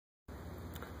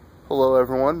Hello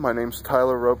everyone, my name is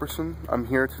Tyler Roberson. I'm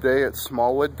here today at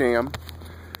Smallwood Dam.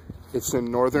 It's in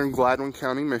northern Gladwin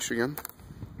County, Michigan.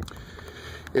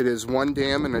 It is one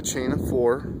dam in a chain of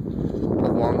 4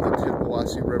 along the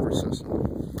Hydroelectric river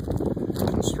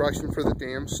system. Construction for the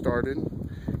dam started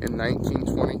in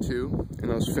 1922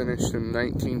 and was finished in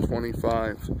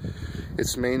 1925.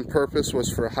 Its main purpose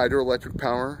was for hydroelectric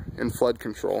power and flood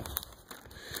control.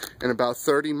 In about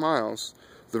 30 miles,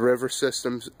 the river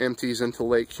system empties into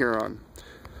Lake Huron.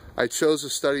 I chose to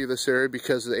study this area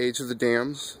because of the age of the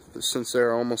dams. Since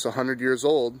they're almost 100 years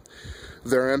old,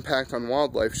 their impact on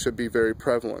wildlife should be very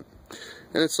prevalent.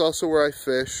 And it's also where I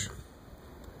fish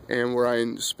and where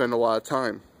I spend a lot of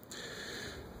time.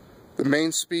 The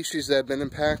main species that have been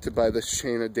impacted by this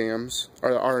chain of dams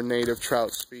are our native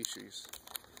trout species.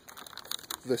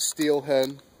 The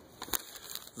steelhead,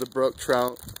 the brook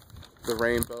trout, the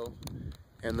rainbow,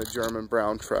 and the German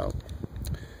brown trout.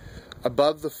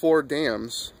 Above the 4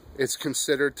 dams, it's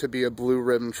considered to be a blue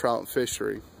ribbon trout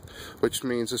fishery, which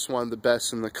means it's one of the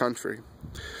best in the country.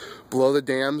 Below the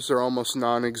dams, they're almost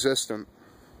non-existent.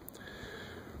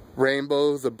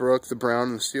 Rainbow, the brook, the brown,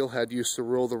 and the steelhead used to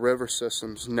rule the river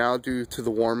systems. Now, due to the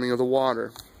warming of the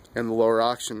water and the lower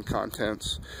oxygen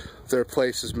contents, their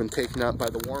place has been taken up by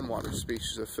the warm water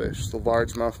species of fish, the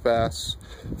largemouth bass,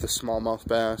 the smallmouth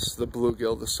bass, the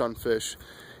bluegill, the sunfish,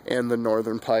 and the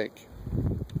northern pike.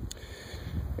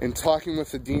 In talking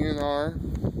with the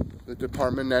DNR, the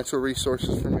Department of Natural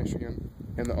Resources for Michigan,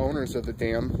 and the owners of the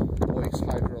dam,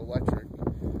 Hydroelectric,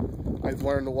 I've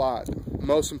learned a lot.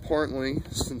 Most importantly,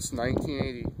 since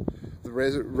 1980, the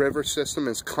river system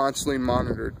is constantly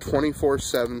monitored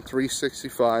 24/7,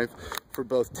 365 for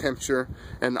both temperature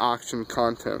and oxygen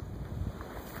content.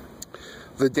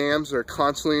 The dams are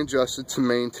constantly adjusted to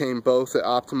maintain both at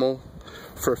optimal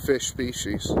for fish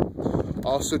species.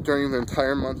 Also, during the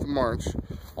entire month of March,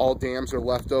 all dams are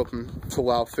left open to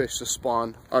allow fish to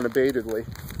spawn unabatedly.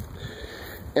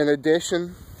 In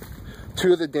addition,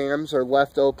 2 of the dams are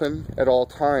left open at all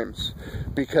times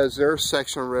because their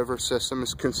section of the river system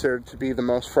is considered to be the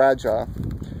most fragile.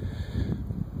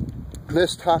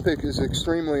 This topic is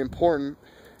extremely important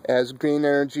as green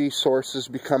energy sources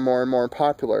become more and more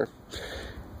popular,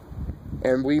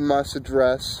 and we must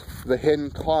address the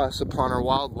hidden costs upon our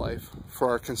wildlife for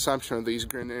our consumption of these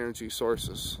green energy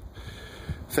sources.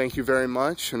 Thank you very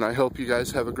much, and I hope you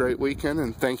guys have a great weekend,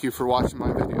 and thank you for watching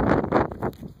my video.